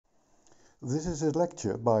This is a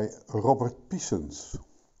lecture by Robert Piessens,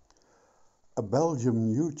 a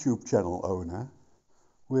Belgian YouTube channel owner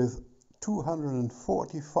with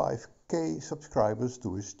 245k subscribers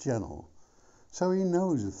to his channel, so he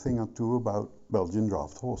knows a thing or two about Belgian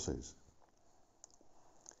Draught horses.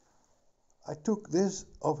 I took this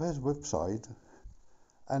off his website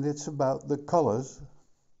and it's about the colors,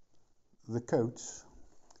 the coats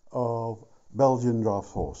of Belgian Draught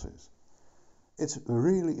horses. It's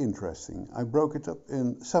really interesting. I broke it up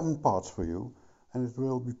in 7 parts for you and it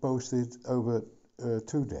will be posted over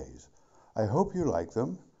 2 days. I hope you like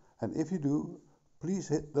them, and if you do, please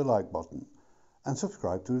hit the like button and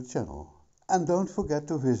subscribe to the channel. And don't forget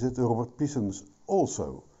to visit Robert Piessens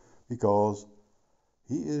also, because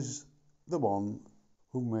he is the one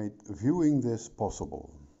who made viewing this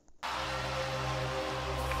possible.